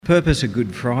purpose of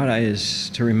Good Friday is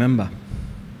to remember.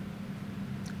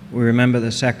 We remember the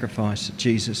sacrifice that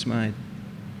Jesus made,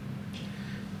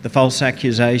 the false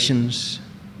accusations,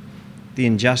 the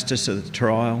injustice of the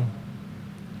trial,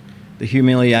 the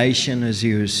humiliation as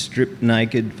he was stripped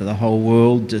naked for the whole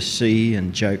world to see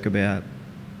and joke about,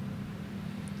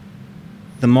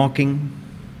 the mocking,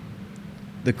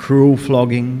 the cruel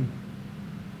flogging,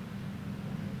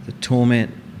 the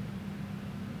torment,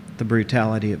 the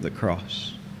brutality of the cross.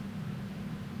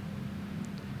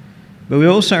 But we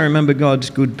also remember God's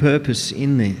good purpose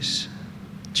in this.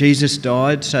 Jesus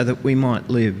died so that we might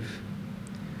live.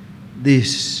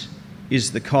 This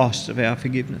is the cost of our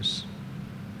forgiveness.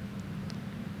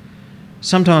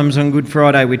 Sometimes on Good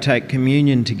Friday we take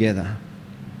communion together,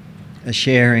 a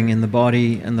sharing in the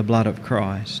body and the blood of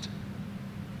Christ.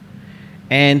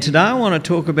 And today I want to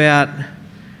talk about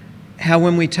how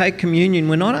when we take communion,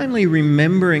 we're not only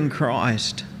remembering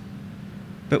Christ,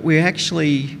 but we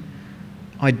actually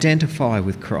identify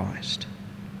with Christ.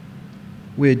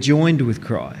 We're joined with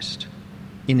Christ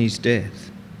in his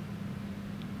death.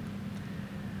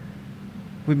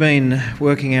 We've been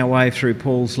working our way through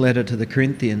Paul's letter to the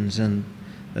Corinthians, and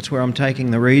that's where I'm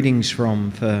taking the readings from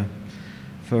for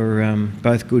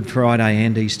both Good Friday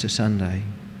and Easter Sunday.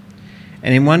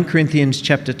 And in 1 Corinthians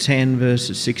chapter 10,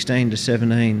 verses 16 to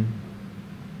 17,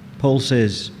 Paul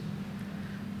says,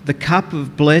 "The cup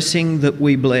of blessing that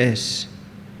we bless,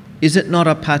 is it not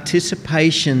a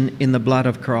participation in the blood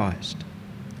of Christ?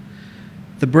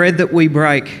 The bread that we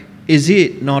break, is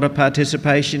it not a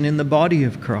participation in the body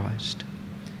of Christ?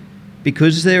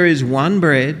 Because there is one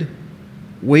bread,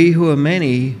 we who are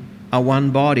many are one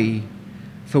body,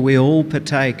 for we all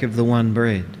partake of the one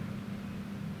bread."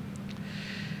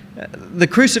 The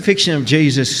crucifixion of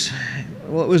Jesus,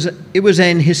 it was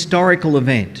an historical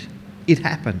event. It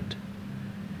happened.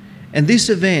 And this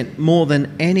event, more than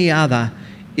any other,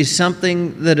 is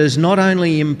something that has not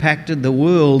only impacted the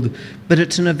world, but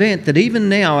it's an event that even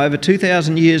now, over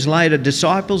 2,000 years later,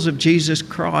 disciples of Jesus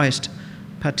Christ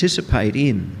participate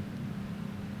in.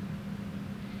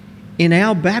 In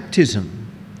our baptism,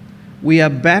 we are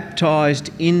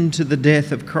baptized into the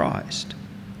death of Christ.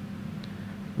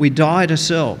 We die to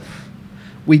self.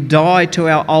 We die to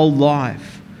our old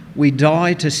life. We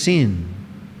die to sin.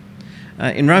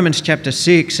 In Romans chapter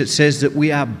 6, it says that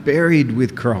we are buried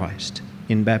with Christ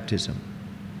in baptism.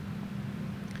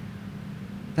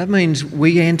 That means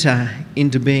we enter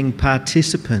into being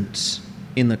participants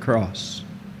in the cross.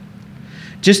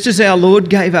 Just as our Lord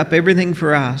gave up everything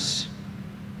for us,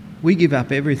 we give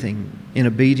up everything in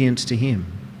obedience to him.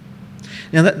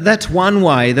 Now that's one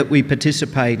way that we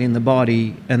participate in the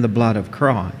body and the blood of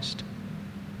Christ.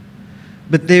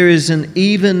 But there is an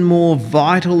even more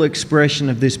vital expression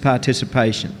of this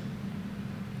participation.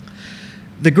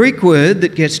 The Greek word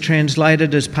that gets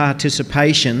translated as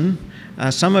participation,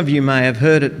 some of you may have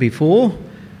heard it before.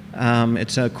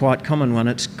 It's a quite common one.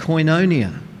 It's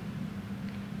koinonia,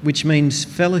 which means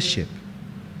fellowship.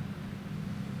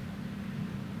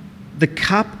 The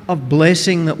cup of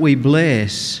blessing that we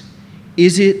bless,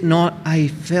 is it not a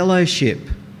fellowship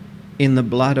in the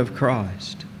blood of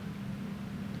Christ?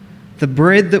 The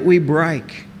bread that we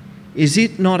break, is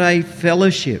it not a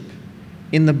fellowship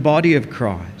in the body of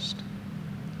Christ?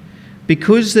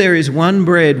 Because there is one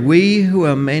bread, we who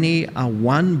are many are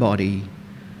one body,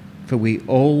 for we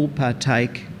all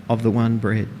partake of the one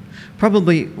bread.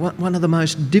 Probably one of the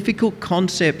most difficult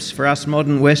concepts for us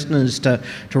modern Westerners to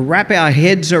wrap our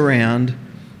heads around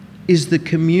is the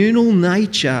communal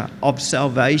nature of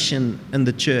salvation and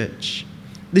the church.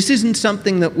 This isn't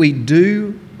something that we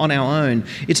do on our own.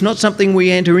 It's not something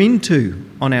we enter into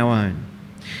on our own.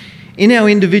 In our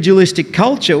individualistic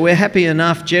culture, we're happy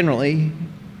enough generally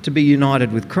to be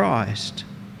united with Christ,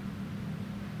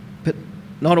 but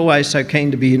not always so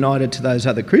keen to be united to those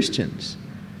other Christians,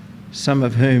 some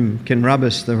of whom can rub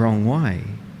us the wrong way.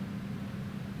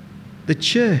 The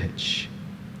church,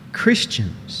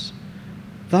 Christians,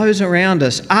 those around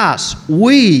us,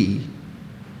 we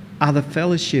are the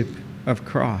fellowship of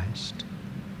Christ.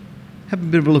 Have a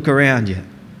bit of a look around you.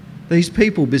 These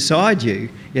people beside you,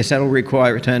 yes, that'll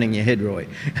require turning your head, Roy.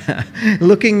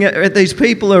 Looking at these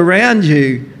people around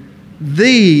you,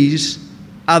 these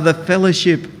are the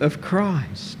fellowship of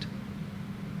Christ.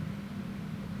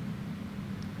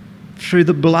 Through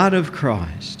the blood of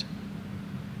Christ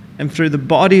and through the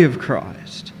body of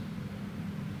Christ,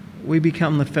 we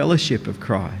become the fellowship of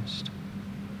Christ.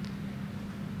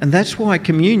 And that's why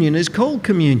communion is called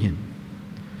communion.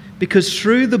 Because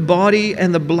through the body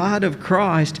and the blood of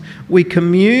Christ, we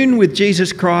commune with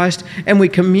Jesus Christ and we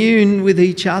commune with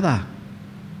each other.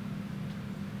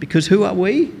 Because who are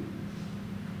we?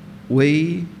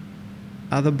 we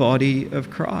are the body of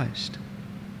Christ.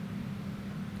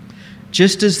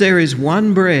 Just as there is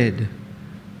one bread,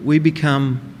 we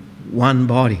become one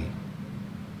body.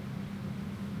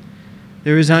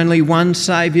 There is only one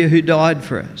Saviour who died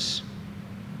for us.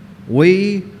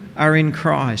 We are in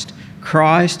Christ.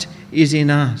 Christ is in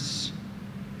us.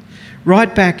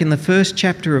 Right back in the first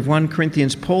chapter of 1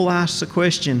 Corinthians, Paul asks the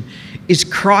question, is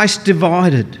Christ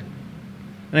divided?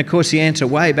 And of course the answer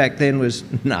way back then was,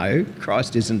 no,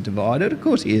 Christ isn't divided. Of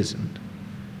course he isn't.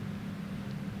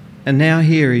 And now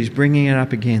here he's bringing it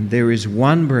up again. There is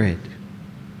one bread.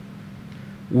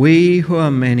 We who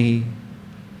are many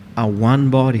are one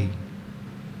body,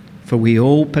 for we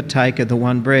all partake of the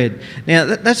one bread. Now,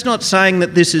 that's not saying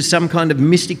that this is some kind of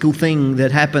mystical thing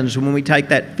that happens when we take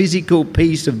that physical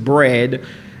piece of bread,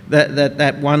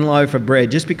 that one loaf of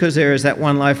bread. Just because there is that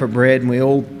one loaf of bread and we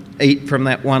all eat from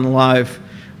that one loaf,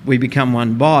 we become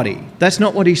one body. That's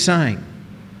not what he's saying.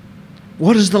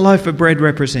 What does the loaf of bread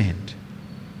represent?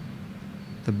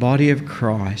 The body of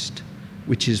Christ,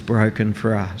 which is broken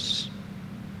for us.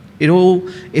 It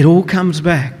all comes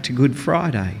back to Good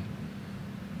Friday.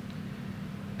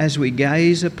 As we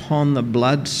gaze upon the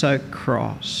blood-soaked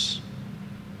cross,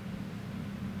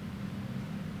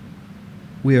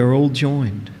 we are all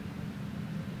joined.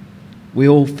 We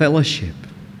all fellowship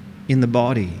in the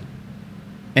body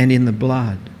and in the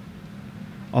blood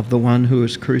of the one who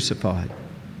was crucified.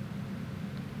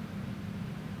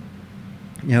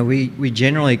 You know, we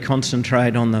generally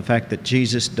concentrate on the fact that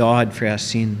Jesus died for our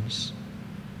sins.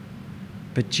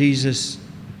 But Jesus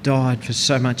died for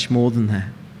so much more than that.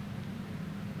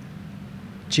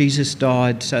 Jesus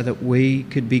died so that we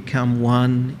could become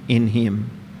one in him.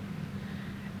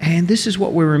 And this is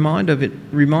what we're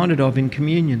reminded of in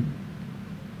communion.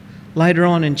 Later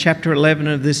on in chapter 11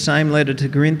 of this same letter to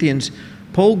Corinthians,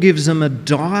 Paul gives them a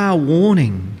dire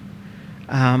warning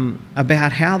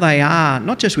about how they are,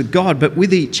 not just with God, but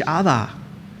with each other,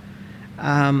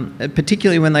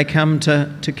 particularly when they come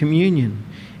to communion.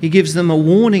 He gives them a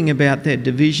warning about their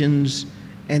divisions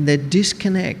and their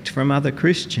disconnect from other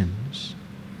Christians.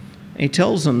 He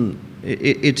tells them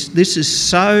this is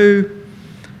so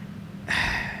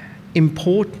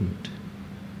important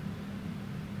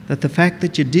that the fact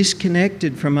that you're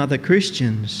disconnected from other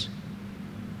Christians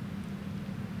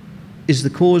is the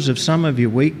cause of some of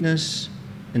your weakness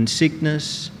and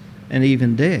sickness and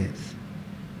even death.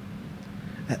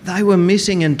 They were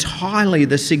missing entirely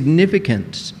the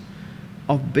significance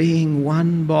of being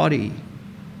one body.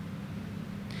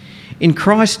 In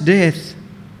Christ's death,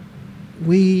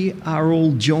 we are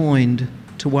all joined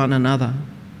to one another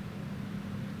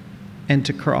and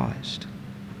to Christ.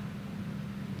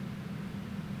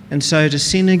 And so to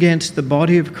sin against the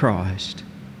body of Christ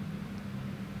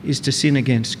is to sin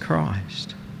against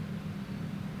Christ.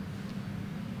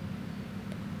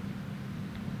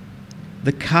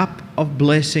 The cup of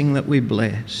blessing that we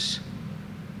bless,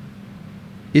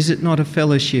 is it not a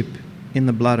fellowship in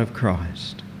the blood of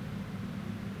Christ?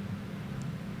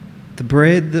 The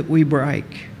bread that we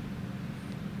break,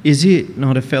 is it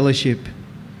not a fellowship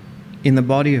in the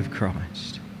body of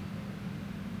Christ?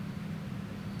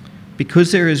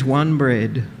 Because there is one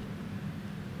bread,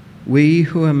 we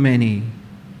who are many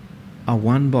are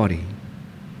one body,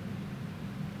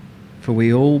 for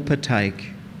we all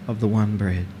partake of the one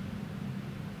bread.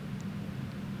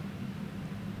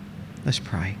 Let's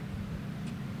pray.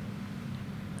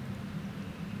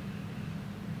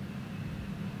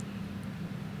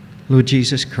 Lord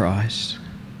Jesus Christ,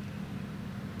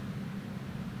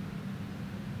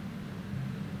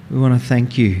 we want to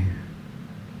thank you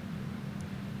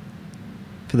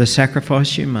for the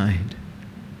sacrifice you made.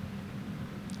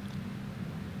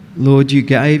 Lord, you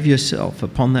gave yourself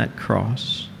upon that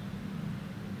cross.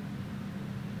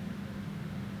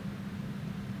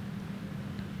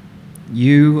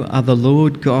 You are the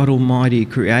Lord God Almighty,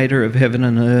 creator of heaven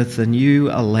and earth, and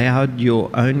you allowed your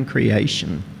own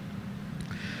creation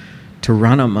to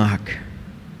run amok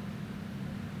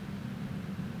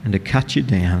and to cut you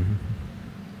down.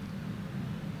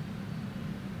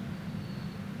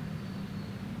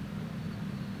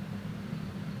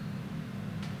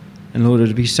 And Lord, it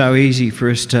would be so easy for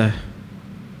us to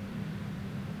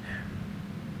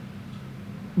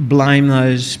blame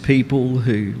those people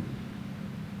who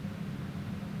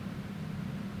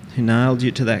nailed you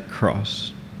to that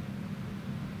cross.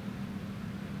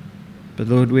 But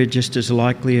Lord, we're just as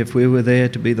likely, if we were there,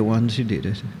 to be the ones who did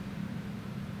it.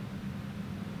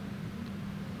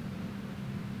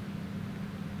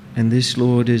 And this,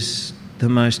 Lord, is the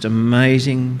most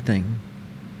amazing thing.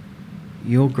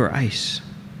 Your grace.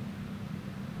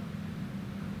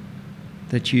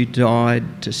 that you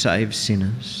died to save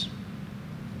sinners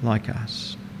like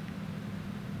us.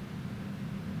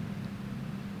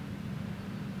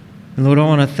 And Lord, I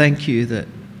want to thank you that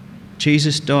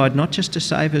Jesus died not just to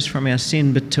save us from our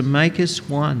sin, but to make us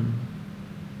one,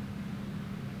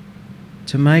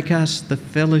 to make us the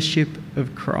fellowship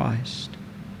of Christ.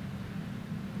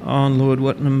 Oh, and Lord,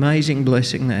 what an amazing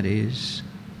blessing that is.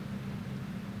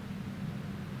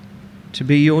 To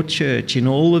be your church in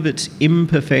all of its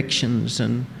imperfections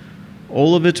and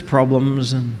all of its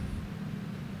problems, and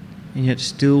yet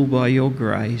still by your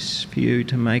grace for you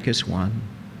to make us one.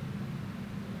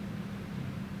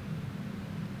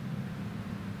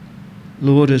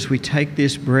 Lord, as we take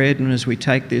this bread and as we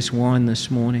take this wine this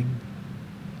morning,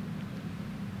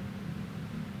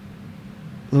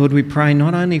 Lord, we pray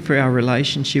not only for our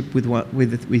relationship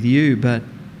with you, but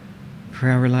for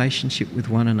our relationship with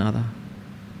one another.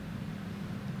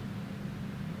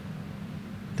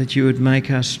 That you would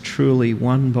make us truly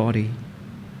one body,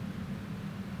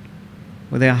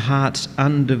 with our hearts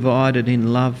undivided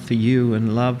in love for you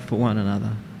and love for one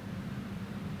another.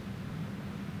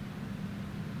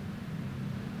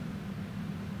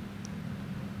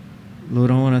 Lord,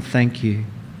 I want to thank you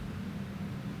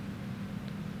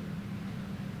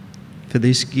for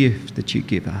this gift that you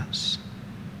give us.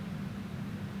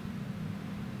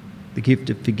 The gift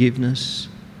of forgiveness,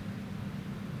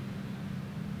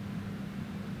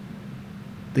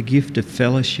 the gift of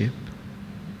fellowship.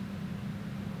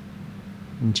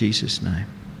 In Jesus' name,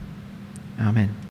 amen.